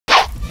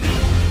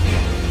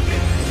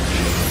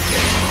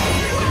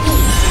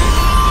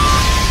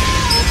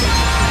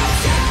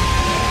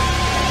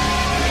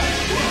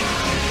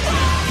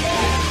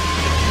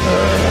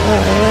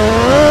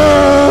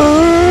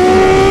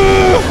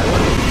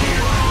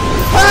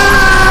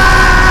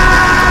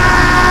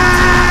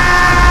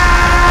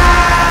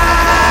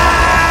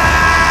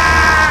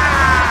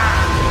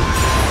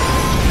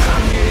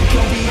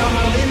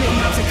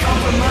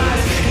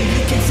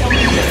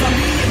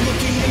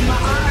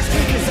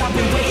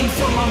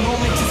for my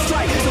moment to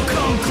strike. So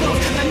come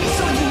close, let me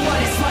show you what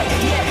it's like.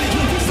 Yeah,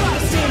 you can try to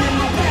stand in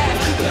my path,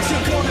 but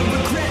you're gonna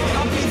regret it.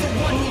 I'll be the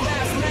one who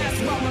laughs last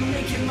while I'm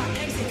making my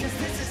exit. Cause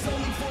this is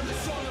only for the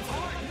strong of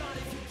heart, not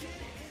if you get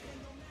it. And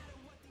no matter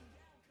what the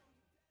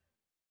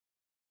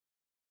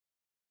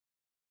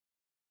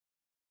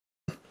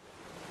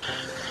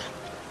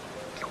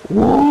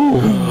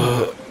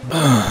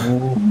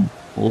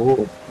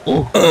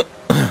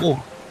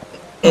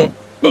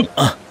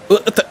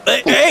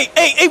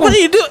Hey, what are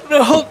you doing?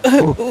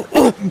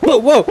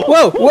 Whoa,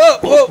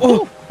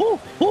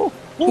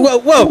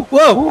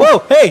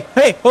 hey,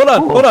 hold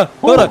on.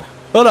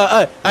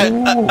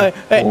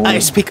 I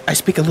speak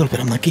a little bit,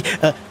 I'm lucky.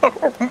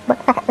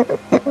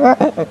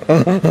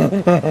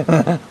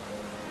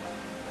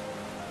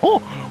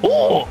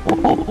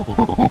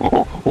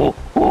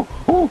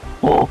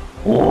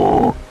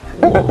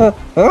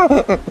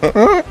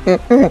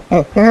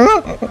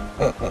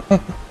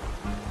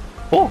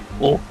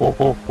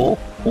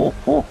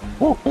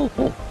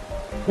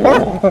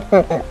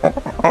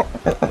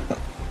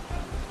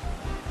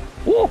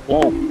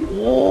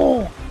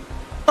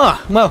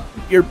 Well,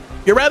 you're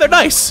rather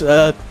nice.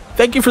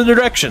 Thank you for the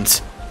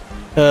directions.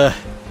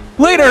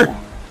 Later!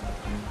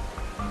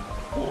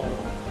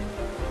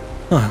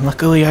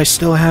 Luckily I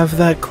still have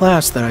that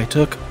class that I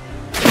took.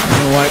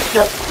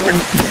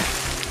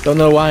 Don't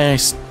know why I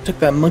took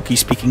that monkey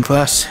speaking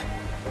class.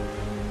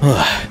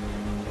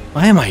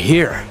 Why am I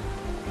here?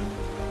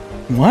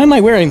 Why am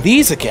I wearing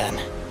these again?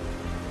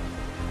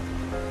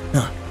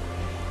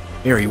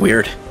 Very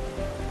weird.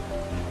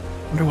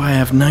 Wonder why I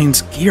have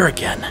 9's gear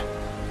again.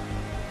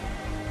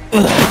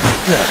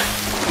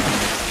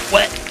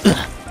 What?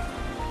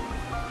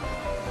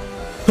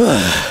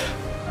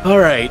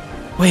 Alright,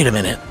 wait a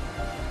minute.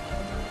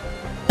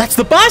 That's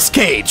the boss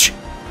cage!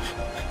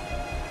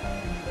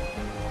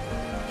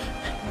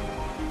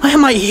 Why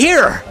am I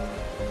here?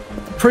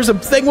 The prism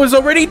thing was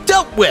already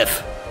dealt with!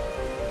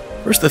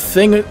 First the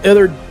thing the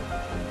other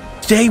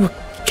day with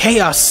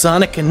Chaos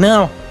Sonic, and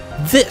now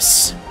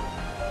this.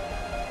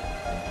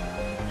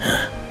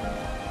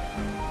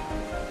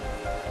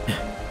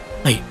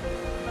 Wait.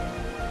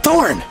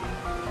 Thorn!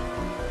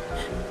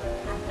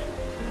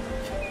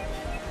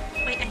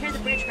 Wait, I hear the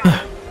bridge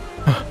crack.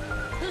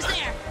 Who's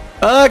there?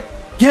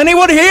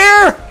 Anyone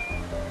here?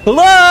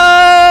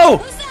 Hello?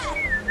 Who's there?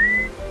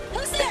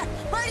 Who's there?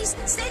 Birdies,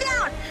 stay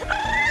down!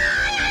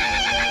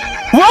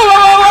 Whoa!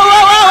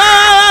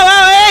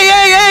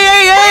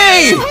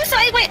 Hey! Who's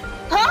sorry, wait,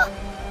 huh?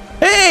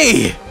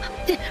 Hey!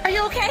 Are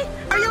you okay?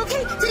 Are you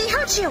okay? Did he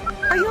hurt you?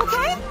 Are you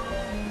okay?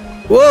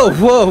 Whoa!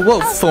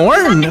 Oh,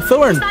 Thorn,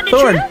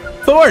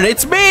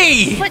 it's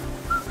me! What?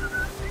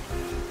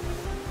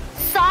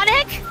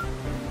 Sonic?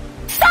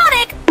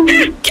 Sonic!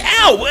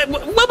 Ow!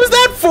 What was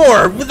that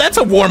for? That's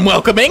a warm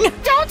welcoming.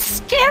 Don't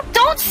scare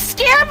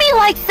me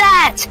like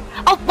that!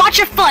 Oh, watch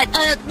your foot.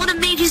 One of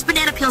Mangy's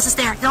banana peels is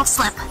there. Don't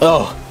slip.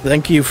 Oh,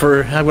 thank you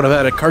for... I would have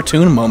had a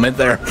cartoon moment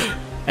there.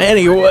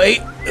 Anyway...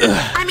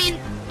 I mean,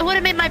 it would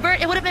have made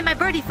my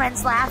birdie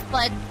friends laugh,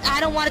 but I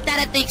don't want that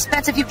at the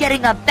expense of you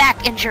getting a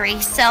back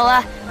injury. So,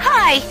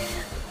 hi.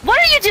 What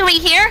are you doing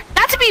here?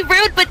 Not to be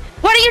rude, but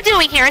what are you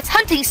doing here? It's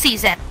hunting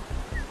season.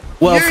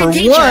 Well, You're for in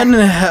danger. one,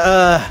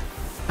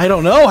 I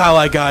don't know how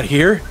I got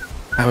here.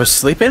 I was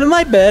sleeping in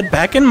my bed,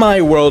 back in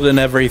my world and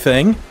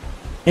everything,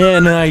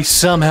 and I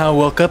somehow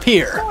woke up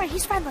here. Don't worry,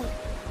 he's friendly.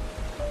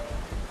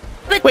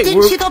 But Wait,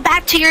 didn't you go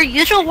back to your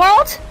usual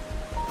world?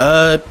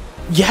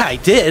 Yeah, I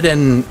did,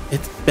 and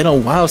it's been a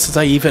while since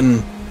I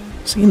even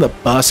seen the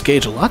boss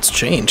cage. A lot's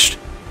changed.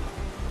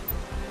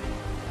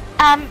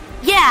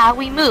 Yeah,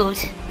 we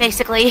moved,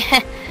 basically.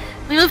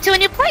 We moved to a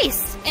new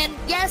place. And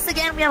yes,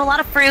 again, we have a lot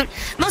of fruit.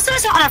 Most of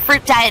us are on a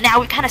fruit diet now.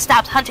 We kind of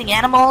stopped hunting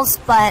animals,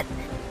 but...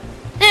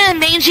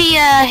 Mangy,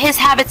 his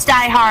habits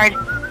die hard.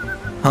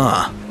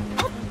 Huh.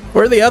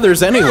 Where are the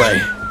others anyway?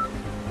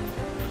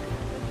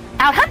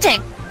 Out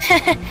hunting.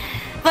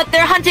 But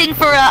they're hunting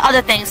for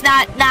other things,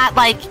 not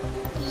like,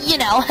 you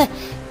know,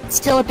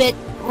 still a bit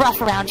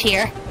rough around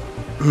here.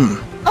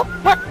 Oh,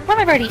 where are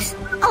my birdies?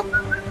 Oh.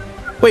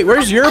 Wait,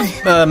 where's your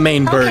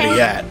main birdie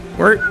at?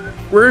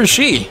 Where is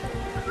she?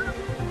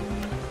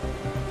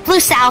 Flew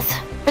south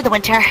for the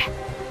winter.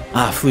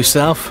 Ah, flew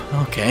south?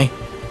 Okay.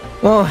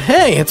 Well,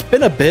 hey, it's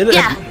been a bit.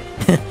 Yeah.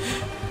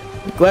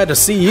 Glad to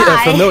see you,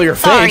 Hi. a familiar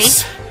Sorry.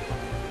 face.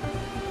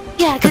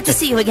 Yeah, good to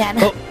see you again.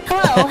 Oh.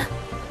 Hello.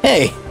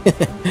 Hey.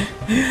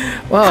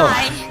 Wow.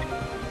 Hi.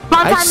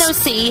 Long time no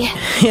see.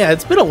 Yeah,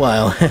 it's been a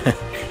while.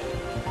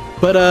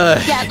 But,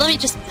 Yeah, let me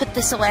just put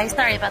this away.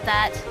 Sorry about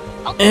that.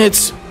 Oh.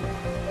 It's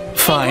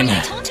fine. Hey,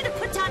 I told you to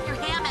put down your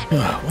hammock.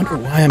 I wonder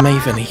why I'm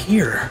even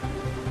here.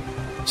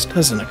 This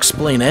doesn't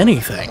explain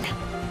anything.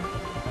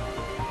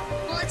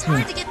 Well, it's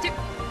hard to get through.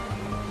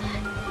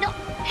 No,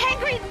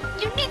 Hangry,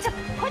 you need to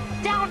put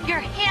down your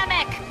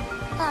hammock.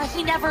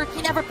 He never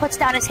puts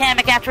down his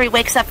hammock after he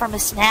wakes up from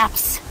his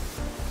snaps.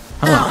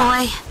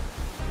 Oh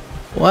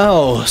boy.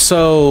 Wow,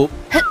 so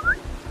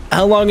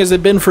how long has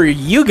it been for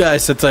you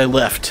guys since I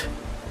left?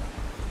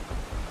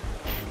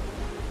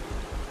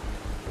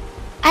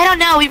 I don't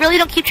know. We really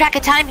don't keep track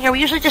of time here. We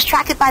usually just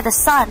track it by the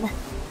sun.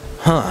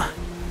 Huh.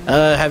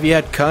 Have you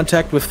had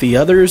contact with the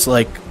others,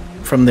 like,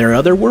 from their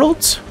other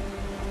worlds?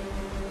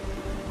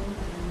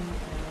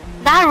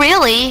 Not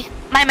really.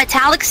 My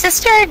metallic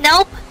sister?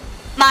 Nope.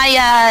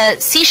 My,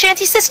 sea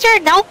shanty sister?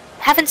 Nope.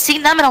 Haven't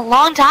seen them in a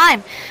long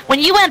time. When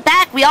you went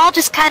back, we all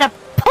just kind of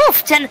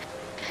poofed and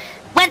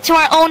went to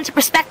our own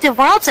respective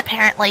worlds,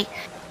 apparently.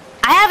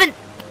 I haven't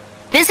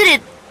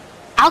visited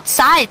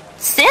outside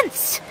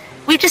since.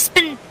 We've just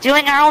been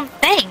doing our own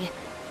thing.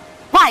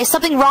 Why, is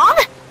something wrong?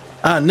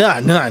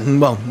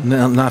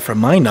 Not from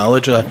my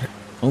knowledge.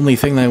 Only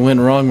thing that went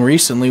wrong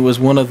recently was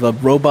one of the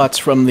robots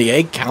from the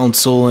Egg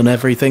Council and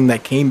everything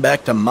that came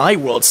back to my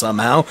world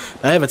somehow.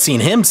 I haven't seen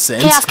him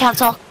since. Chaos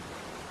Council.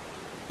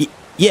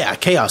 Yeah,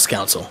 Chaos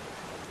Council.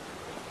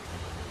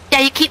 Yeah,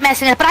 you keep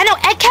messing it up, but I know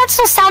Egg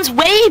Council sounds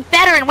way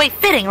better and way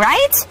fitting,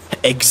 right?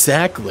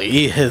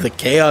 Exactly. The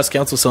Chaos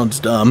Council sounds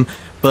dumb,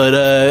 but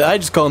I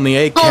just call them the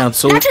Egg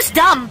Council. Not just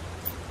dumb.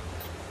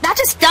 Not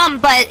just dumb,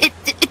 but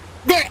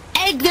they're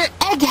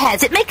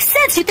eggheads. It makes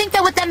sense. You think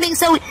that with them being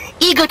so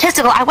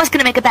egotistical, I was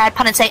gonna make a bad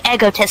pun and say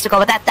egotistical,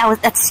 but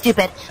that's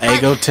stupid.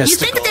 Egotistical. You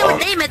think that they would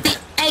name it the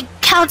Egg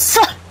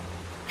Council?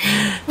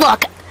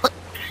 Look,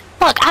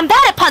 I'm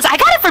bad at puns. I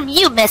got it from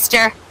you,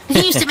 mister.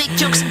 You used to make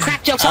jokes and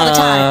crack jokes all the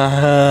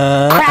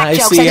time. Crack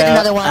jokes, I did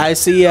another one. I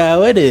see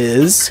how it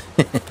is.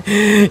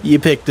 You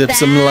picked up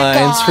some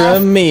lines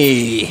from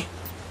me.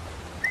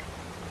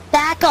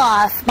 Back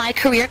off. My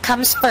career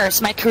comes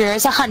first. My career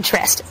as a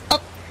huntress.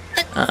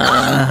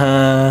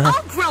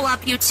 I'll grow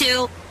up, you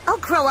two. I'll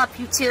grow up,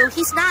 you two.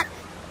 He's not...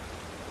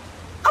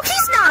 Oh,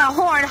 he's not a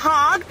horn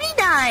hog. Be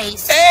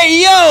nice.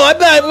 Hey, yo!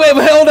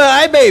 Wait, hold on.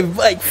 I may,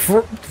 like,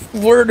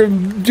 flirt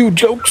and do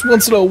jokes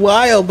once in a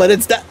while, but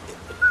it's not...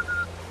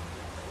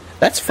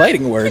 That's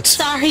fighting words.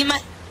 Sorry, my...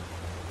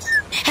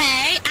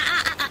 Hey,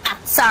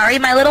 sorry,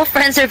 my little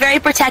friends are very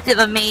protective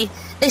of me.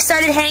 They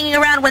started hanging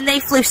around when they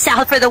flew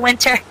south for the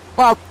winter.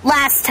 Well,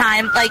 last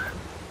time. Like,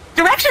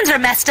 directions are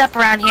messed up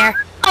around here.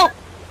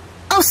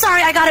 Oh,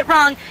 sorry, I got it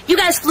wrong. You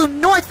guys flew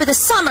north for the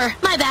summer.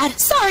 My bad.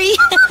 Sorry.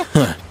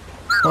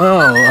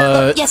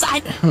 Oh, Yes,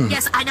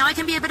 I know I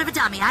can be a bit of a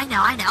dummy. I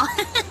know.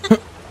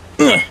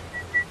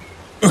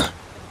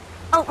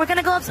 Oh, we're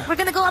gonna go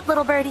up,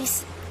 little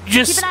birdies.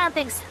 Just keep an eye on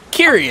things.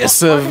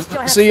 Curious of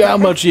see how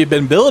much you've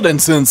been building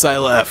since I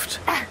left.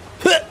 A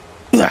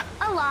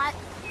lot.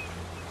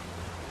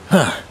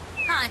 Huh.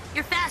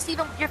 You're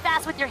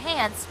fast with your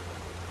hands.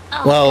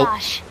 Oh, well,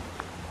 gosh.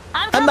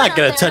 I'm not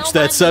gonna touch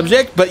that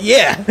subject, but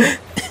yeah.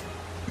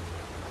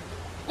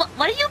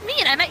 What do you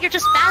mean? I meant you're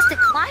just fast at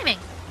climbing.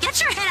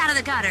 Get your head out of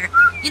the gutter.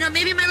 You know,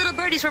 maybe my little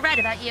birdies were right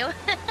about you.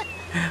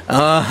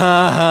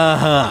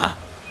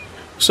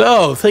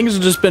 So, things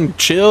have just been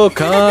chill,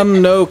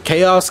 calm, no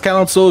Chaos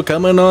Council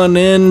coming on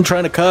in,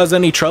 trying to cause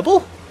any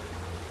trouble?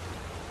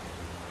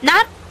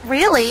 Not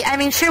really. I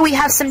mean, sure, we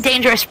have some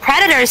dangerous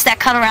predators that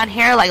come around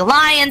here, like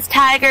lions,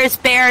 tigers,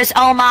 bears,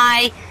 oh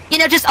my. You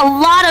know, just a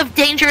lot of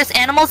dangerous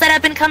animals that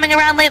have been coming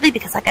around lately,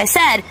 because like I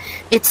said,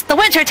 it's the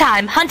winter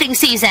time, hunting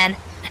season.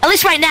 At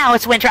least right now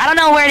it's winter. I don't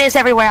know where it is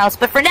everywhere else,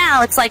 but for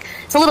now it's like,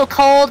 it's a little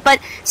cold, but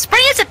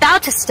spring is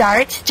about to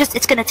start. Just,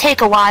 it's gonna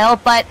take a while,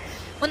 but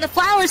when the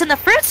flowers and the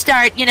fruit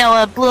start, you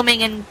know,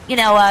 blooming and, you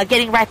know,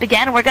 getting ripe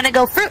again, we're gonna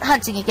go fruit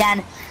hunting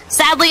again.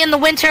 Sadly, in the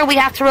winter, we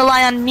have to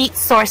rely on meat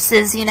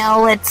sources, you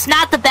know. It's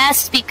not the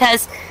best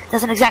because it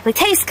doesn't exactly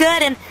taste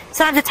good, and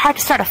sometimes it's hard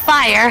to start a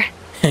fire.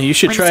 You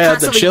should try out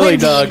the chili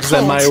dogs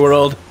at my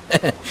world.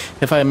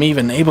 If I'm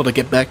even able to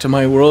get back to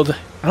my world.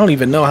 I don't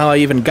even know how I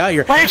even got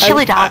here. What are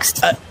chili dogs?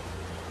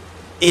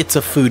 It's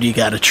a food you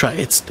gotta try.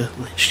 It's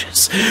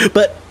delicious.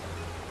 But,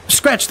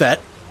 scratch that.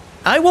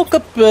 I woke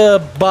up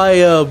by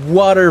a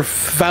water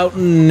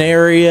fountain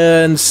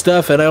area and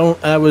stuff, and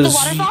I was...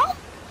 The waterfall?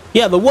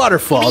 Yeah, the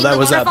waterfall that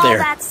was out there.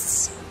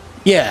 That's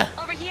yeah.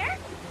 over here?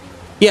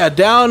 Yeah,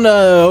 down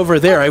over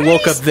there. I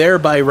woke up there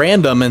by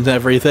random and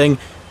everything.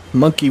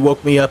 Monkey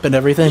woke me up and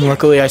everything.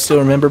 Luckily, I still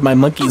remember my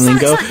monkey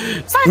lingo.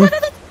 Sorry, look.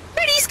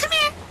 Birdies, come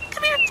here.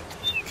 Come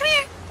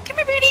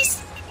here,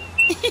 birdies.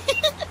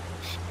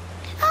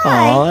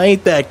 Aw,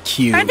 ain't that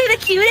cute? Aren't they the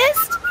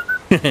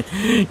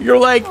cutest? You're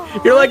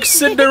like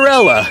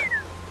Cinderella,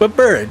 but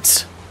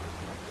birds.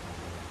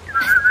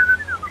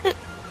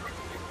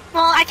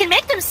 Well, I can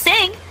make them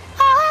sing.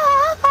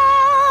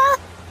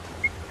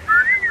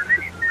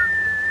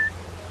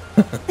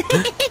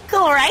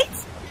 Cool, right?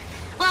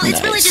 Well,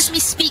 it's really just me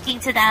speaking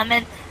to them,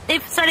 and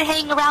they've started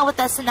hanging around with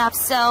us enough,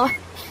 so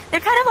they're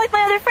kind of like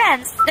my other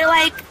friends. They're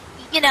like,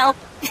 you know,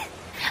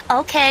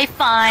 okay,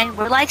 fine,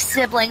 we're like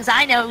siblings.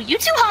 I know, you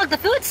two hog the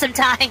food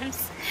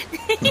sometimes.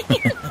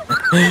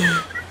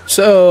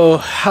 So,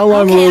 how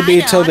long will it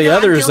be until the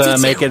others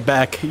make too. it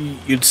back,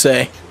 you'd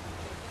say?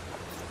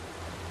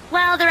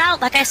 Well, they're out,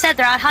 like I said,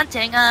 they're out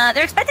hunting.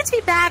 They're expected to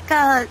be back,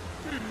 Let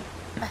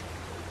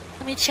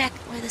me check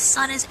where the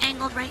sun is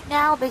angled right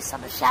now, based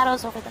on the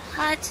shadows over the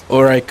hut.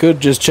 Or I could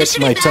just check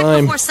my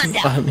time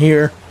on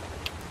here.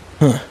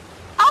 Huh.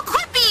 Oh,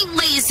 quit being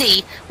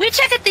lazy! We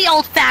check it the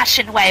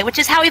old-fashioned way, which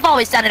is how we've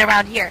always done it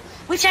around here.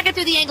 We check it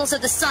through the angles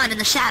of the sun and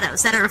the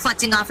shadows that are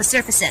reflecting off the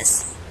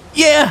surfaces.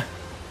 Yeah,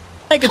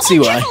 I can see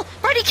why. Careful!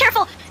 Birdie,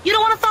 careful! You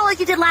don't want to fall like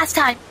you did last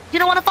time. You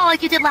don't want to fall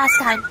like you did last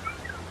time.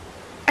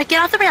 Alright,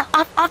 get off the rail.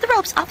 Off the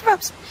ropes. Off the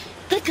ropes.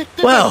 Good.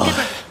 Well.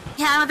 Good.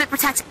 Yeah, I'm a bit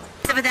protective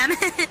of them.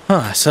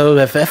 So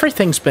if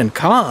everything's been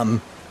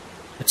calm,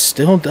 it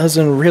still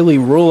doesn't really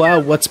rule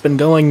out what's been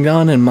going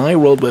on in my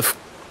world with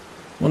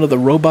one of the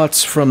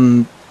robots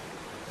from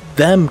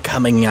them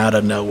coming out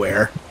of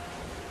nowhere.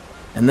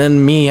 And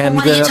then me and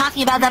Why are you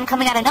talking about them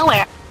coming out of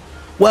nowhere?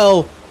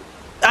 Well,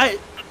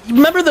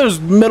 remember those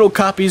middle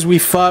copies we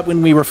fought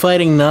when we were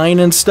fighting 9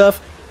 and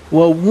stuff?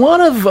 Well,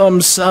 one of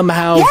them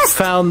somehow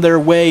found their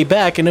way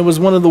back, and it was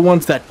one of the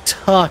ones that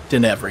talked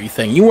and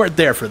everything. You weren't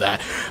there for that.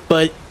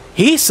 But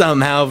he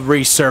somehow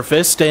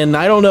resurfaced, and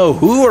I don't know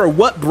who or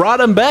what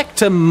brought him back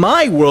to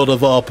my world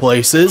of all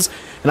places.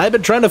 And I've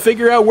been trying to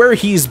figure out where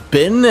he's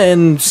been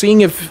and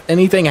seeing if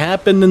anything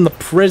happened in the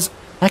prison.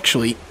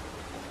 Actually,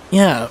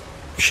 yeah,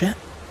 shit.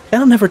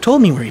 Shadow never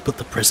told me where he put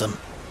the prism.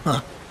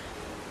 Huh.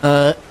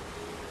 That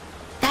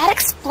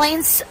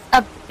explains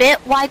a bit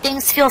why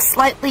things feel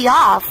slightly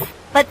off.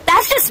 But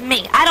that's just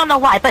me. I don't know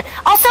why. But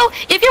also,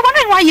 if you're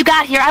wondering why you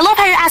got here, I love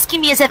how you're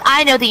asking me as if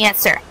I know the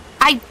answer.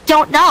 I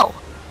don't know.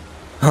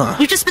 Huh.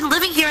 We've just been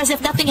living here as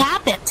if nothing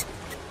happened.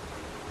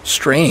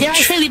 Strange. Dare I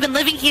say we've been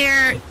living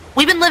here...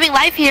 We've been living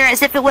life here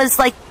as if it was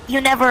like you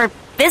never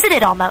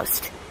visited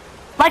almost.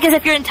 Like as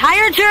if your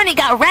entire journey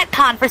got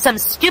retconned for some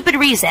stupid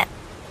reason.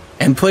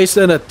 And placed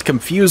in a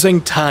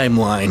confusing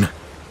timeline.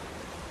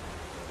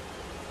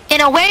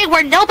 In a way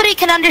where nobody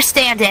can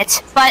understand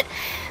it, but...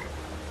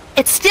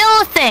 It's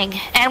still a thing,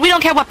 and we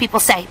don't care what people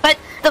say, but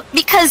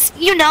because,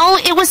 you know,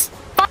 it was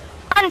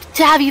fun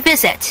to have you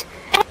visit.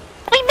 And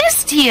we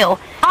missed you.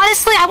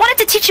 Honestly, I wanted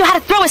to teach you how to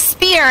throw a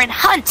spear and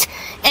hunt,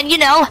 and, you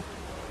know,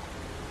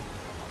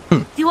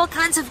 do all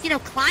kinds of, you know,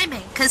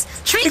 climbing, because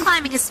tree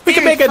climbing is very We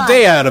can make fun. a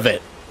day out of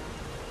it.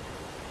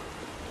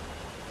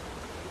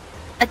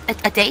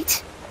 A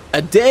date?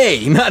 A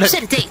day, not You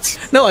said a date.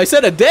 No, I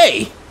said a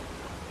day.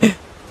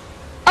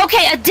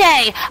 Okay, a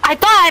day. I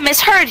thought I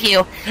misheard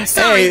you.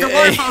 Sorry, the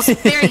waterfall's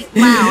very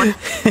loud.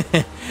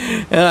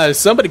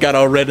 Somebody got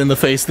all red in the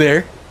face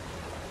there.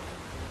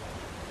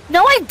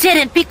 No, I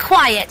didn't. Be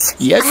quiet.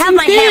 Yes, I have you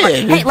my did.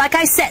 hammer. Hey, like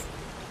I said,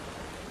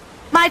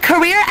 my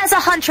career as a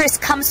huntress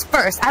comes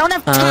first. I don't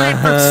have time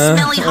for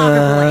smelly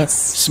hogger boys.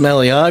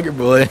 Smelly hogger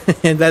boy.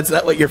 And that's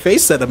not what your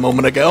face said a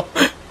moment ago.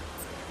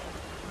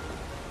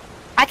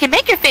 I can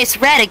make your face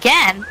red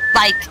again,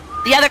 like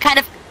the other kind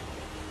of...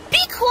 Be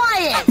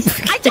quiet!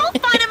 I don't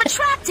find him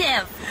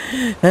attractive!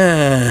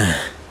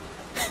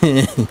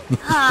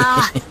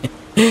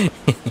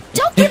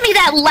 Don't give me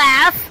that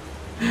laugh!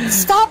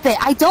 Stop it,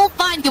 I don't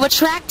find you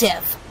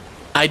attractive.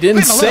 I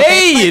didn't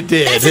say you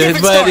did,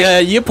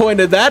 but you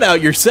pointed that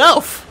out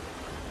yourself.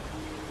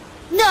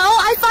 No,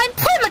 I find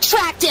Prim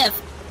attractive!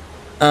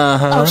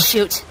 Oh,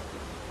 shoot.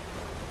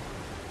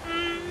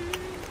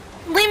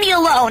 Leave me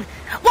alone.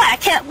 What, I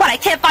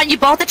can't find you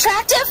both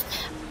attractive?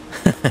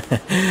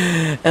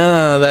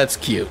 Oh, that's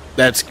cute.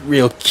 That's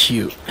real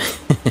cute.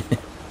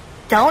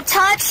 Don't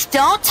touch,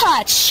 don't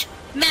touch.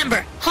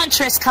 Remember,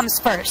 huntress comes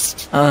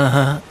first.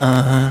 Uh-huh.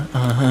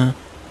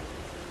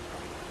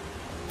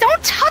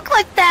 Don't talk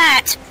like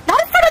that. Not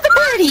in front of the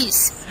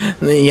birdies.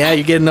 Yeah,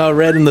 you're getting all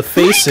red in the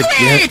face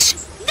again.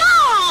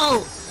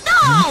 No!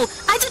 No!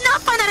 I did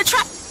not find that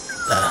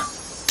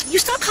attractive. Can you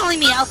stop calling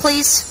me out,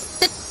 please?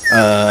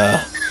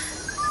 Hey!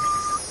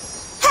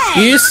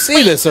 You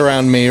see this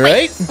around me,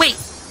 right? Wait.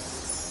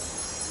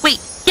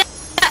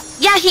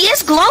 Yeah, he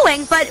is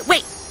glowing, but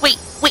wait.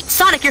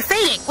 Sonic, you're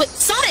fading. Wait,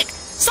 Sonic,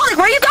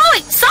 where are you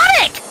going?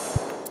 Sonic!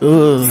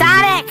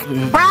 Sonic!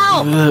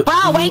 Bro,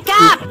 wake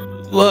up!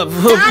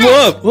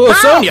 Whoa,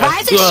 Sonia!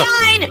 Rise and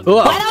shine!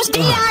 Buenos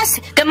dias!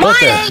 Good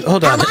morning!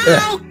 Hold on.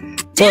 Hello!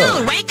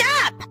 Dude, wake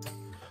up!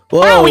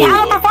 Whoa. Bro, we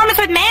have a performance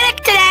with Manic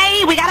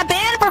today! We got a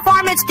band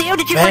performance, dude!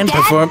 Did you forget?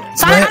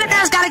 Sonic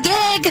Underground's got a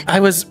gig!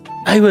 I was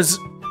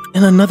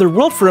in another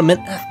world for a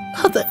minute.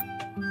 How the...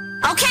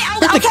 Okay,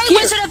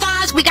 Wizard of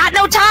Oz, we got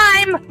no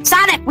time!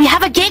 Sonic, we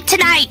have a gig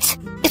tonight!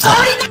 It's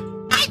already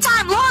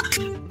nighttime, look!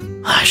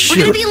 Ah, shoot.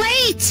 We're gonna be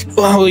late!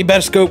 Well, we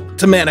better go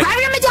to Manic. Grab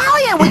your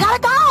medallion, we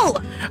gotta go!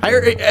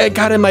 I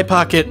got it in my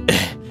pocket.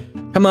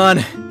 Come on.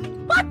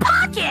 What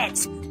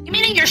pocket? You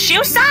meaning your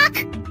shoe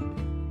sock?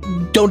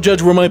 Don't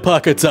judge where my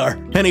pockets are.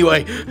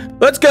 Anyway,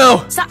 let's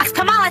go!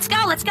 Come on, let's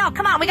go,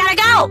 come on, we gotta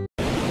go!